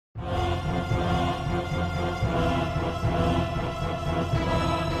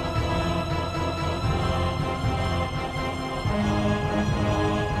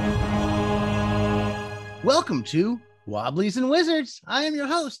Welcome to Wobblies and Wizards. I am your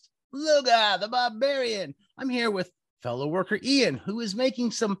host, Loga the Barbarian. I'm here with fellow worker Ian, who is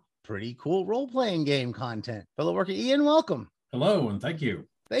making some pretty cool role-playing game content. Fellow worker Ian, welcome. Hello, and thank you.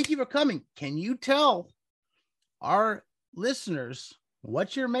 Thank you for coming. Can you tell our listeners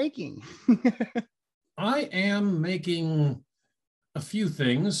what you're making? I am making a few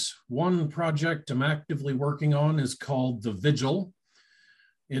things. One project I'm actively working on is called The Vigil.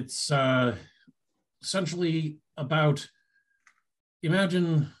 It's essentially about,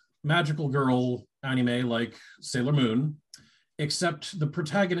 imagine magical girl anime like Sailor Moon, except the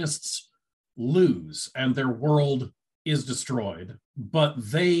protagonists lose and their world is destroyed, but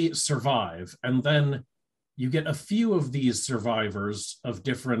they survive. And then you get a few of these survivors of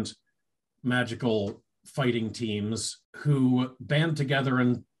different magical fighting teams who band together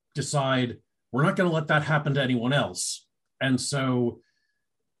and decide, we're not going to let that happen to anyone else. And so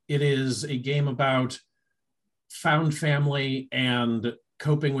it is a game about found family and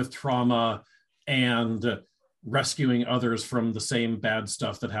coping with trauma and rescuing others from the same bad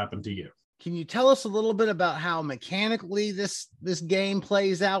stuff that happened to you. Can you tell us a little bit about how mechanically this game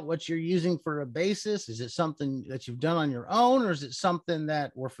plays out, what you're using for a basis? Is it something that you've done on your own, or is it something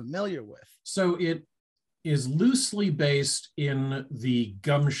that we're familiar with? So it is loosely based in the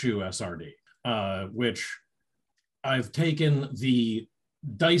Gumshoe SRD, which I've taken the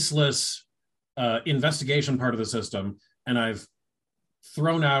diceless investigation part of the system, and I've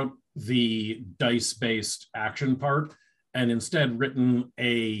thrown out the dice-based action part and instead written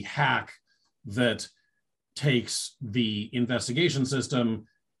a hack that takes the investigation system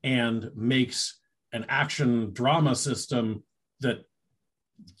and makes an action drama system that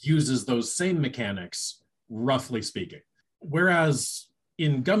uses those same mechanics, roughly speaking. Whereas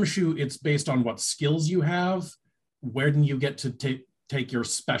in Gumshoe, it's based on what skills you have. When you get to take your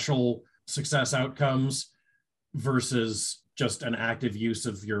special success outcomes versus just an active use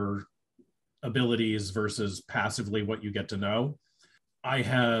of your abilities versus passively what you get to know. I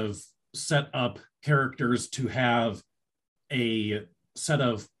have set up characters to have a set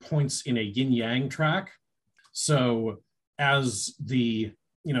of points in a yin-yang track. So as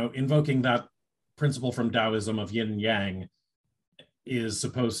invoking that principle from Taoism of yin-yang is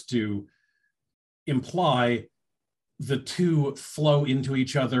supposed to imply the two flow into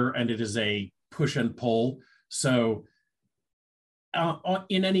each other, and it is a push and pull. So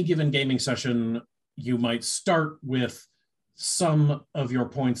in any given gaming session, you might start with some of your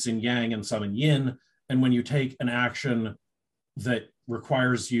points in yang and some in yin. And when you take an action that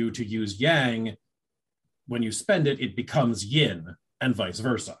requires you to use yang, when you spend it, it becomes yin, and vice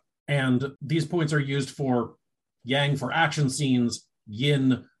versa. And these points are used for yang for action scenes,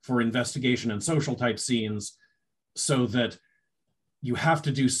 yin for investigation and social type scenes, so that you have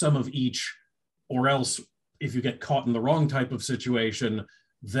to do some of each, or else if you get caught in the wrong type of situation,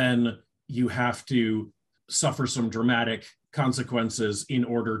 then you have to suffer some dramatic consequences in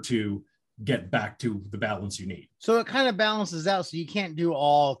order to get back to the balance you need. So it kind of balances out. So you can't do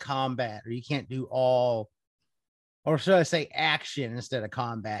all combat, or you can't do all, or should I say action instead of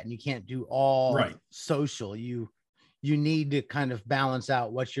combat, and you can't do all social. You need to kind of balance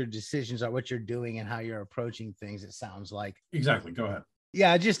out what your decisions are, what you're doing, and how you're approaching things, it sounds like. Exactly. Go ahead.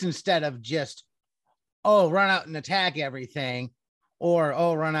 Yeah, just instead of just, run out and attack everything, or,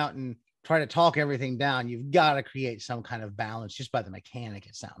 run out and try to talk everything down. You've got to create some kind of balance just by the mechanic,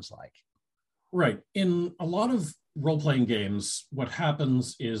 it sounds like. Right. In a lot of role-playing games, what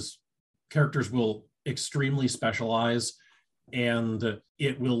happens is characters will extremely specialize, and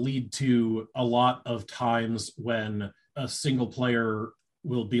it will lead to a lot of times when a single player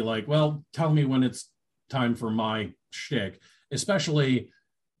will be like, well, tell me when it's time for my shtick. Especially,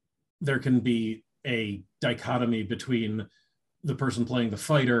 there can be a dichotomy between the person playing the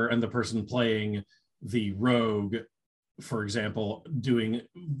fighter and the person playing the rogue, for example, doing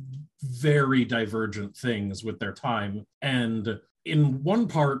very divergent things with their time. And in one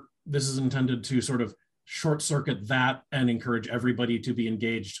part, this is intended to sort of short circuit that and encourage everybody to be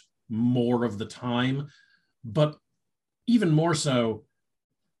engaged more of the time. But even more so,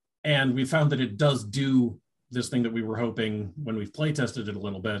 and we found that it does do this thing that we were hoping when we've play tested it a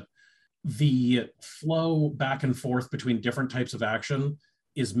little bit, the flow back and forth between different types of action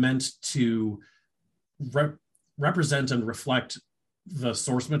is meant to represent and reflect the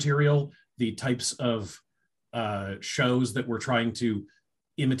source material, the types of shows that we're trying to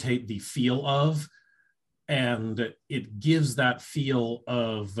imitate the feel of. And it gives that feel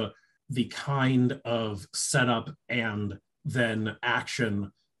of the kind of setup and then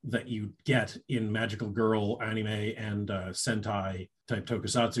action that you get in magical girl anime and Sentai type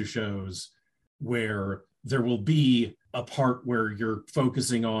tokusatsu shows, where there will be a part where you're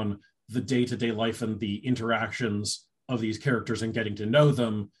focusing on the day-to-day life and the interactions of these characters and getting to know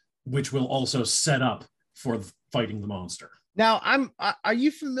them, which will also set up for fighting the monster. Now, are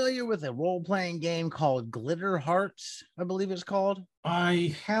you familiar with a role-playing game called Glitter Hearts? I believe it's called.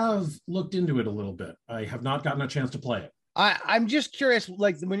 I have looked into it a little bit. I have not gotten a chance to play it. I'm just curious,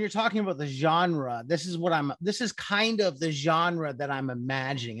 like when you're talking about the genre, this is kind of the genre that I'm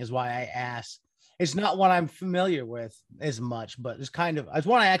imagining, is why I asked. It's not what I'm familiar with as much, but it's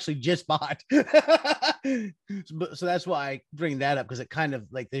one I actually just bought. So that's why I bring that up, because it kind of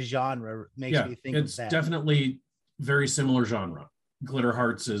like the genre makes me think it's of that. Definitely very similar genre. Glitter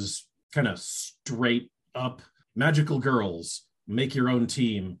Hearts is kind of straight up magical girls, make your own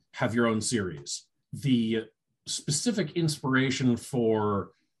team, have your own series. The specific inspiration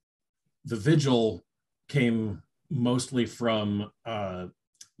for the Vigil came mostly from Madoka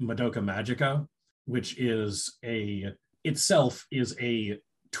Magica, which is itself a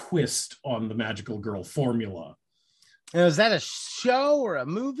twist on the magical girl formula. Now, is that a show or a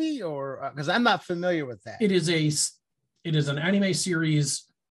movie, or because I'm not familiar with that? It is an anime series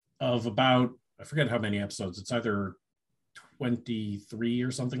of about, I forget how many episodes. It's either 23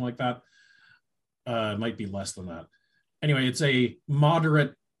 or something like that. It might be less than that. Anyway, it's a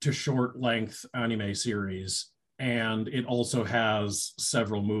moderate to short length anime series, and it also has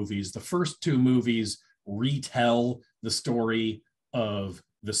several movies. The first two movies retell the story of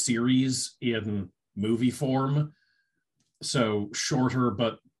the series in movie form, so shorter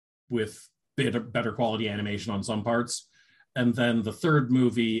but with better quality animation on some parts. And then the third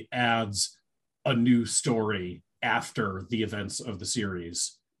movie adds a new story after the events of the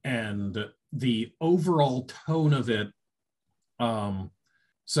series. And the overall tone of it,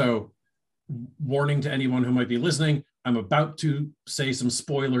 so warning to anyone who might be listening, I'm about to say some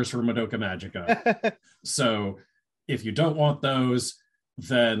spoilers for Madoka Magica. So if you don't want those,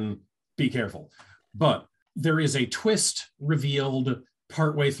 then be careful. But there is a twist revealed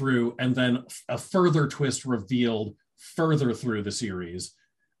partway through, and then a further twist revealed further through the series.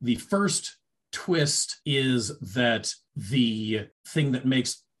 The first twist is that the thing that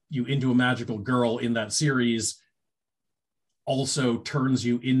makes you into a magical girl in that series also turns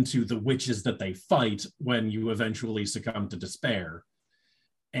you into the witches that they fight when you eventually succumb to despair.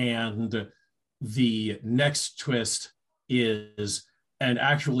 And the next twist is, and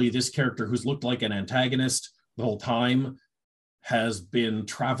actually this character who's looked like an antagonist the whole time has been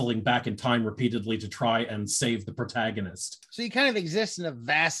traveling back in time repeatedly to try and save the protagonist. So you kind of exist in a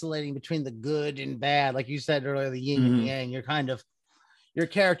vacillating between the good and bad, like you said earlier, the yin and yang. You're kind of, your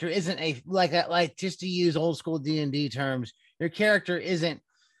character isn't like just to use old school D&D terms, your character isn't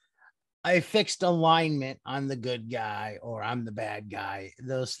a fixed alignment. I'm the good guy or I'm the bad guy.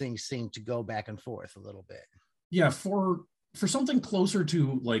 Those things seem to go back and forth a little bit. Yeah, for something closer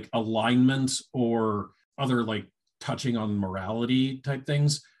to like alignment or other like touching on morality type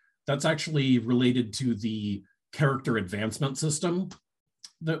things, that's actually related to the character advancement system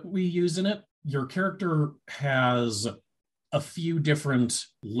that we use in it. Your character has a few different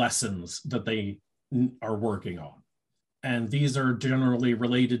lessons that they are working on. And these are generally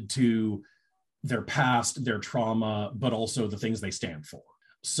related to their past, their trauma, but also the things they stand for.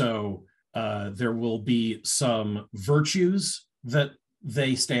 So there will be some virtues that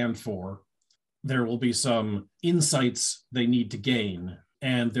they stand for. There will be some insights they need to gain.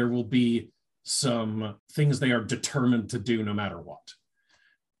 And there will be some things they are determined to do no matter what.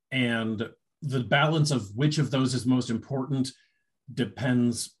 And the balance of which of those is most important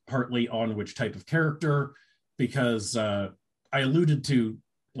depends partly on which type of character, because I alluded to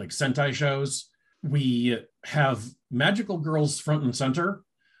like Sentai shows. We have magical girls front and center,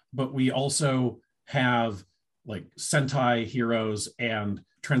 but we also have like Sentai heroes and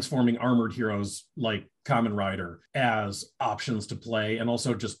transforming armored heroes like Kamen Rider as options to play, and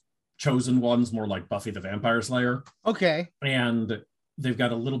also just chosen ones more like Buffy the Vampire Slayer. Okay. And they've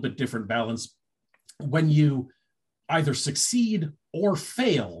got a little bit different balance. When you either succeed or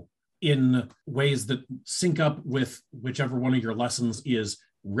fail in ways that sync up with whichever one of your lessons is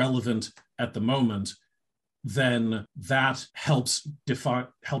relevant at the moment, then that helps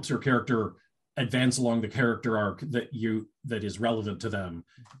your character advance along the character arc that is relevant to them.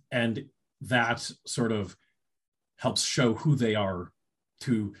 And that sort of helps show who they are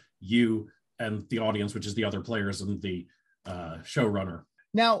to you and the audience, which is the other players and the showrunner.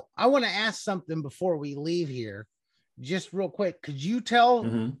 Now, I want to ask something before we leave here. Just real quick, could you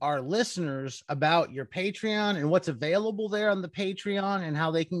tell our listeners about your Patreon and what's available there on the Patreon and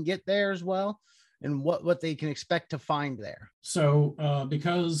how they can get there as well, and what they can expect to find there? So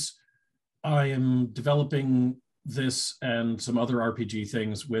because I am developing this and some other RPG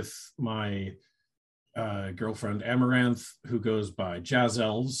things with my girlfriend Amaranth, who goes by Jazz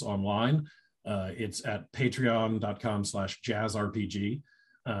Elves online. It's at patreon.com/jazzrpg.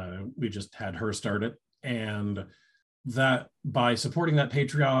 We just had her start it. And that by supporting that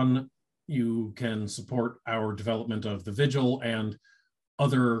Patreon, you can support our development of the Vigil and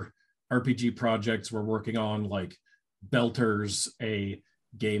other RPG projects we're working on, like Belters, a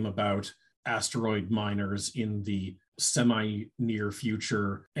game about asteroid miners in the semi-near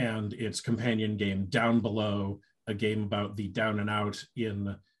future, and its companion game Down Below, a game about the down and out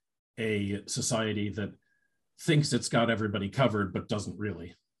in a society that thinks it's got everybody covered but doesn't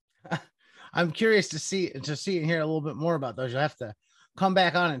really. I'm curious to see and hear a little bit more about those. You'll have to come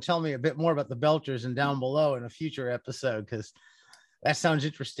back on and tell me a bit more about the Belters and Down Below in a future episode, because that sounds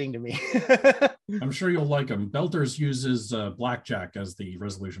interesting to me. I'm sure you'll like them. Belters uses blackjack as the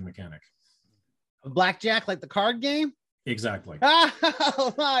resolution mechanic. Blackjack, like the card game? Exactly.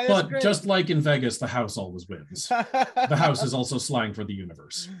 Oh, but great. Just like in Vegas, the house always wins. The house is also slang for the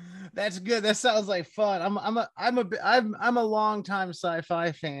universe. That's good. That sounds like fun. I'm a long time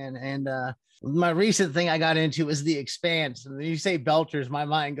sci-fi fan, and my recent thing I got into was The Expanse. And when you say Belters, my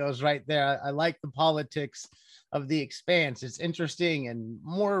mind goes right there. I like the politics of The Expanse. It's interesting and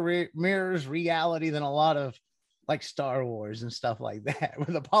more mirrors reality than a lot of like Star Wars and stuff like that, where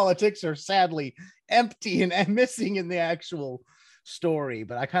the politics are sadly empty and missing in the actual story.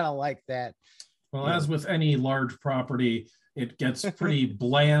 But I kind of like that. Well, as with any large property, it gets pretty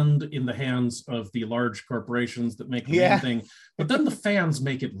bland in the hands of the large corporations that make the main thing, but then the fans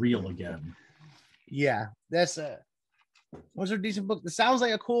make it real again. Yeah, that's was a decent book. It sounds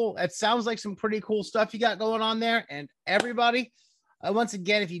like some pretty cool stuff you got going on there. And everybody, once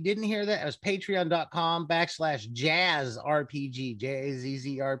again, if you didn't hear that, it was patreon.com/jazzrpg,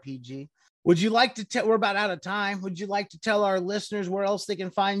 JAZZRPG. Would you like to tell, we're about out of time. Would you like to tell our listeners where else they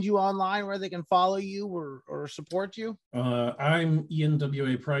can find you online, where they can follow you or support you? I'm Ian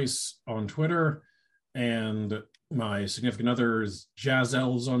W.A. Price on Twitter, and my significant other is Jazz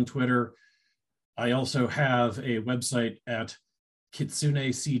Elves on Twitter. I also have a website at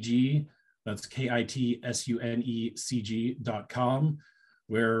Kitsune CG, that's KITSUNECG.com,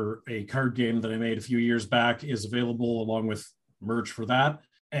 where a card game that I made a few years back is available along with merch for that.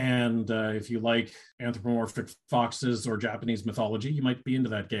 And if you like anthropomorphic foxes or Japanese mythology, you might be into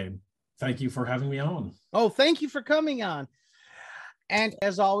that game. Thank you for having me on. Oh, thank you for coming on. And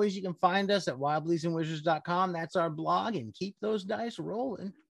as always, you can find us at wildbliesandwizards.com. That's our blog, and keep those dice rolling.